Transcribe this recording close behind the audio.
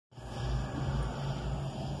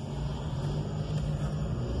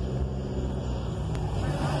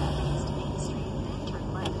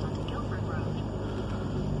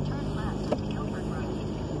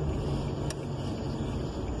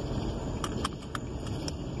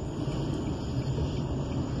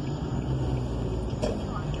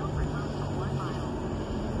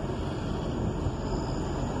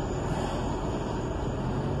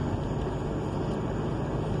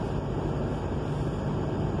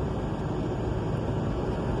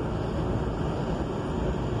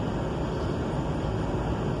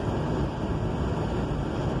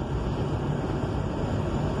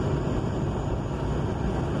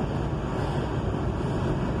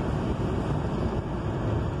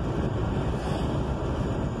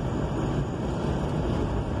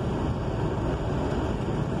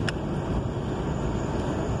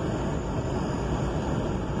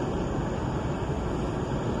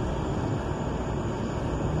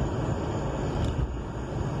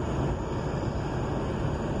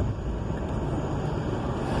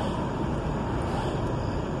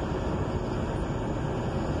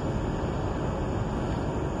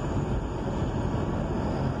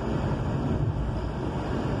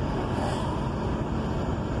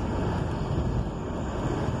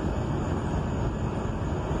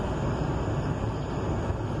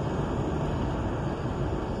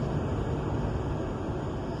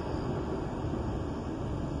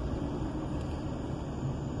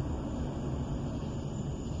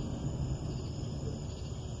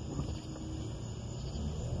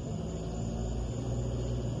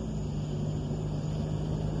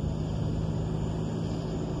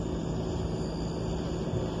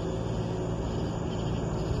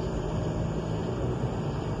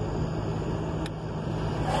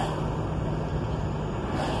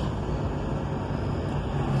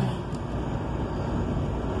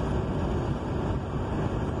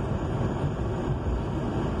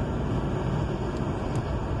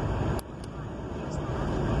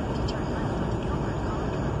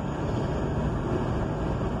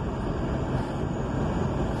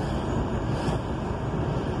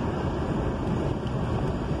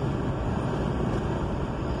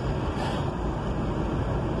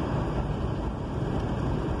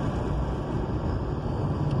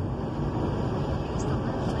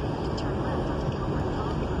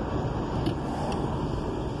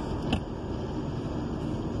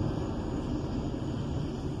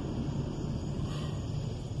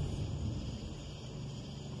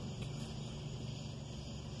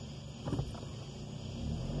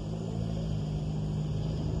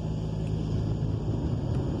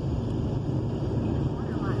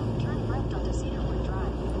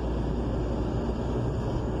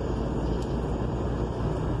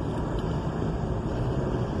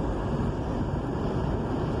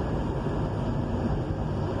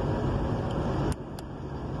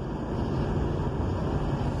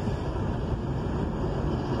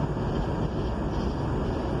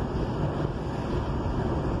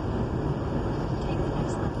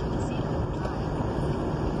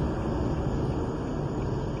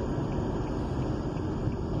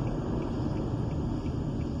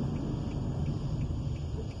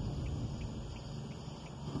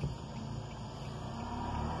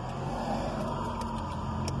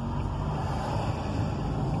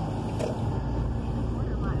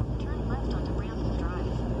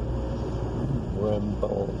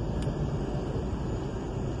Bramble.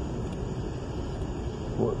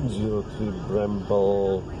 103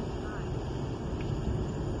 Bramble.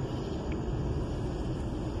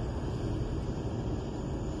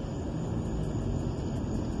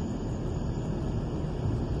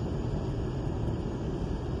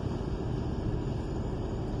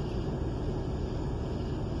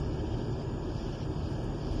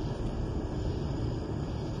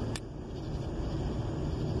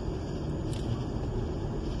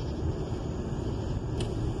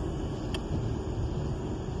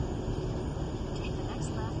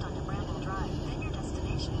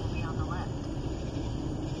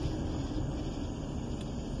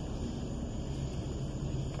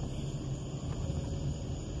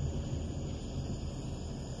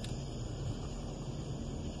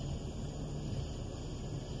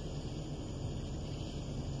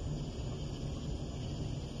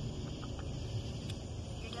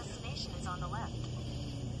 Is on the left.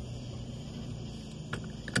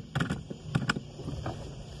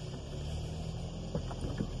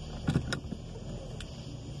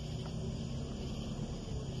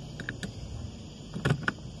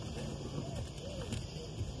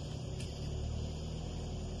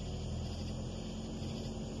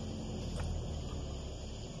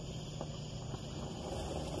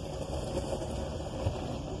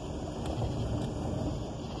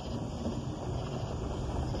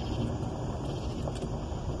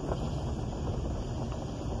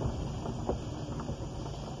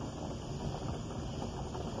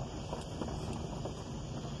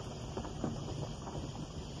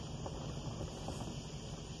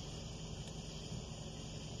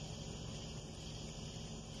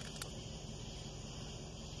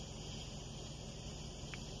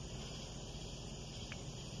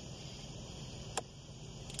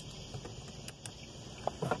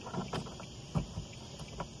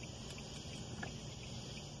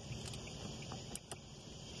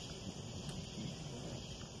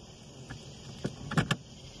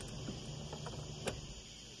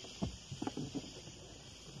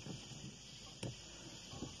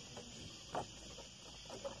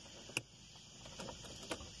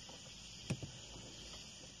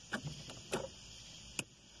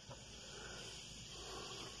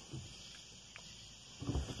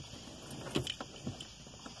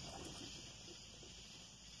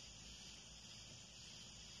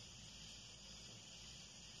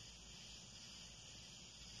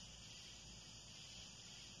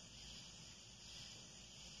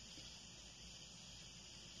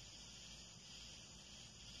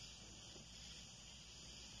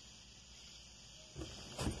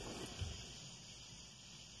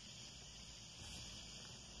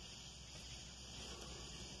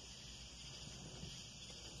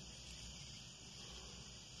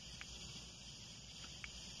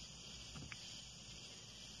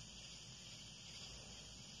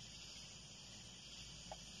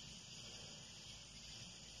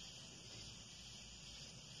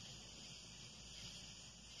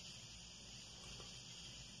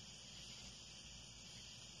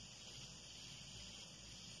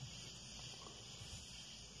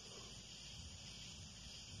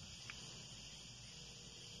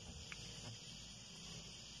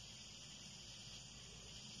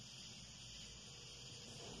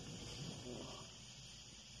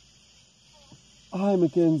 Hi,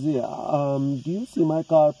 Mackenzie. Do you see my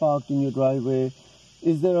car parked in your driveway?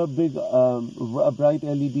 Is there a big, a bright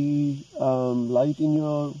LED light in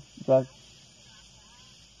your drive?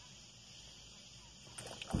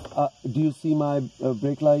 Do you see my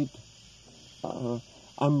brake light?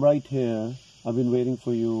 I'm right here. I've been waiting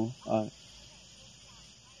for you.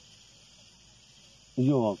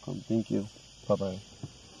 You're welcome. Thank you. Bye-bye.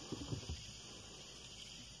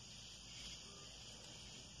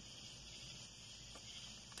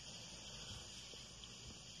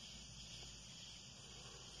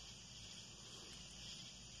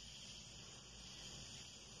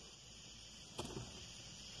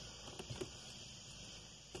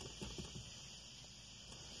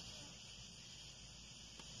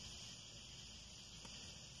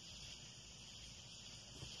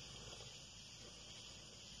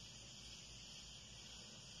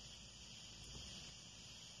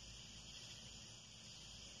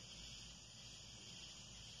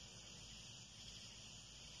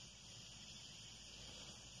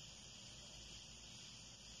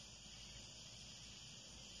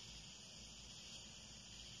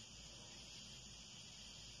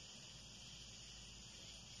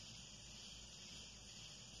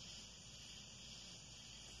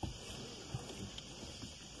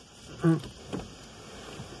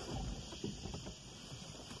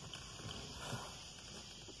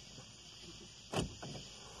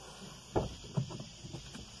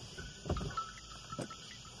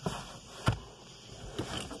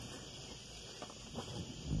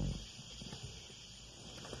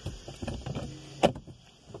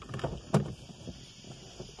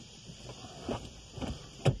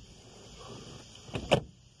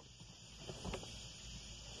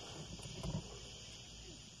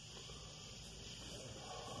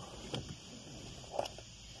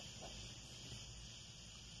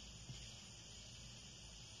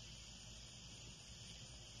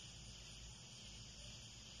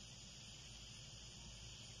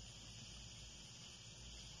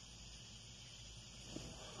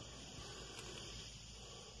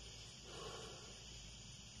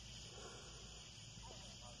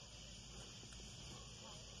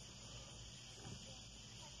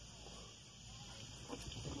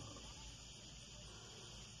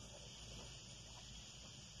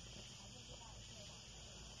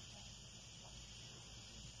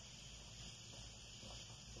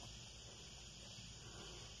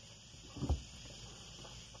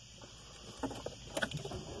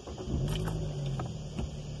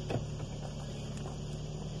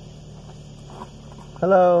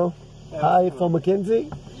 Hello. Hi, from Mackenzie?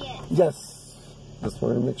 Yes. Yes. Just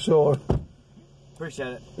want to make sure.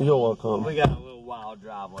 Appreciate it. You're welcome. We got a little wild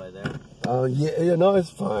driveway there. Yeah, no, it's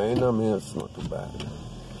fine. I mean, it's not too bad.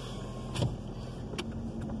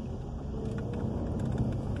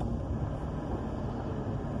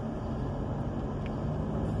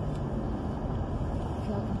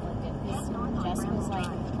 Jessica was like,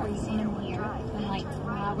 are you coming here? I'm like,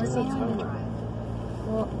 where's he coming?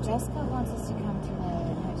 Well, Jessica wants us to come to the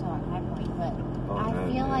hotel in High Point, but I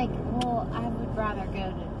feel like, well, I would rather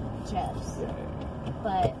go to Jeff's. Yeah.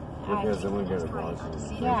 But Because then we go to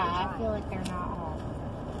brunch. yeah, I feel like they're not all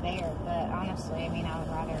there. But honestly, I mean, I would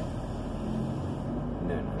rather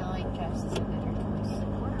feel like Jeff's is a better choice.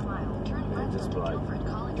 And just be like,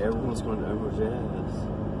 everyone's going to Uncle Jeff's.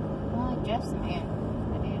 Well, like Jeff's a man.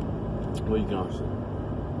 I do. Well, you can also,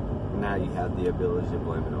 now you have the ability to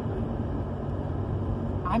blame it on me.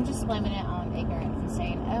 I'm just blaming it on ignorance and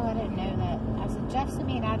saying, oh, I didn't know that. I said, Jeff sent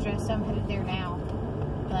me an address, so I'm headed there now.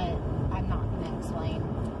 But I'm not going to explain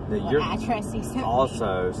what address he sent me.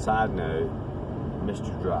 Also, side note,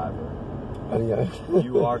 Mr. Driver, Yeah.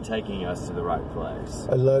 you are taking us to the right place.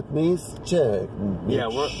 Let me check. Yeah,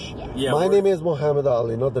 My name is Muhammad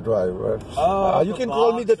Ali, not the driver. Oh, you can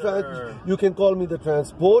call me the you can call me the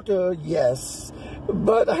transporter, yes,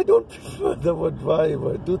 but I don't prefer the word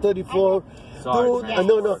driver. 234. Sorry,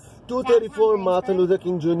 No. 234 Martin Luther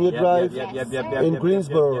King Jr. Drive in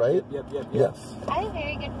Greensboro, right? Yep. I have a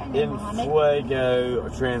very good friend named In Muhammad. Fuego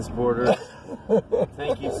Transporter.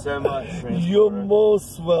 Thank you so much, Transporter. You're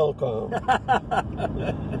most welcome.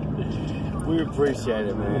 We appreciate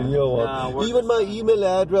it, man. You're welcome. Even my email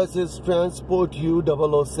address is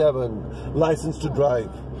transportu007, license to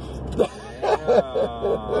drive.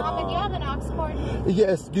 Muhammad, do you have an aux cord?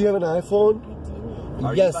 Yes. Do you have an iPhone?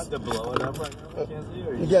 Are Yes. you about to blow it up right now, Mackenzie?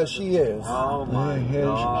 Or Yeah, she is. Oh my Thank you,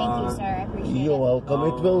 God. sir. I appreciate You're it. welcome.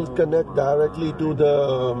 It will connect directly to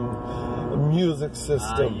the music I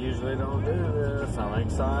system. usually don't do this. I'm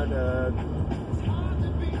excited.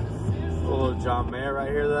 Little John Mayer right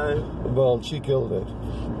here, though. Well, she killed it.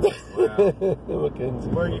 Wow. Mackenzie.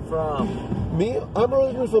 Where are you from? Me? I'm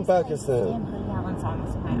originally from Pakistan. Sam put that one song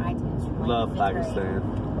to my iTunes from Love fifth grade. Pakistan.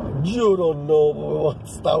 You don't know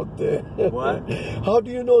what's out there. What? How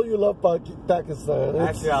do you know you love Pakistan?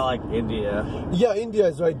 Actually, I like India. Yeah, India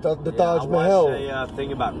is right. The Taj I Mahal. watched a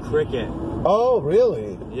thing about cricket. Oh,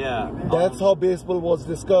 really? Yeah. That's how baseball was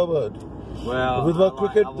discovered. Well, With what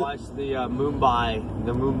cricket? I watched the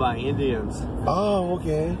Mumbai Indians. Oh,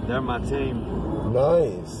 okay. They're my team.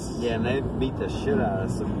 Nice. Yeah, and they beat the shit out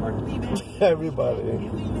of some fucking Everybody.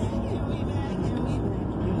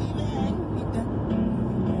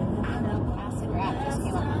 Acid Rap just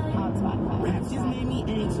came up on Spotify. Raps just made me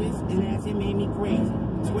anxious, and acid made me crazy.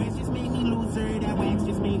 Sweats just made me looser, that wax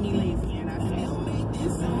just made me lazy. And I still make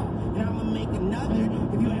this song, and I'ma make another.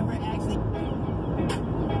 If you ever actually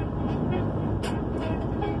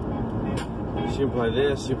She can play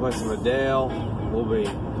this. She can play some Adele. We'll be.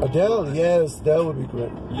 Adele, yes, that would be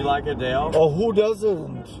great. You like Adele? Oh, who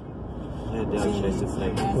doesn't? Adele chase the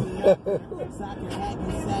fake.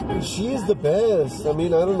 She's the best. I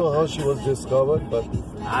mean, I don't know how she was discovered, but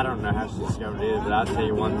I don't know how she discovered it, but I'll tell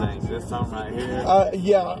you one thing. This song right here.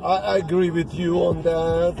 yeah, I agree with you on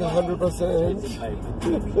that, 100%.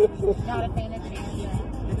 Not a fan of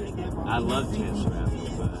Chance. I love Chance the Rapper,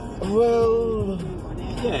 but Well,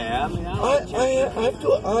 yeah, I mean, I I like Chance the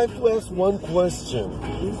Rapper. have to ask one question.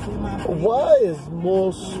 Why is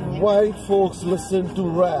most white folks listen to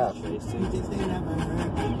rap? they never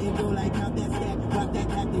heard, it go like out that stack, rock that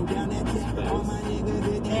acting down that jack. All my niggas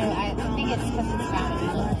did No, I think it's because it's found in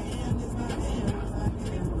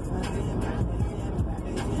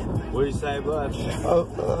What do you say, bud?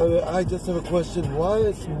 I just have a question. Why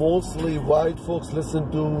is mostly white folks listen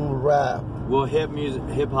to rap? Well,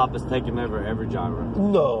 hip hop has taken over every genre.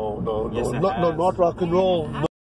 No, Yes, it has. not rock and roll.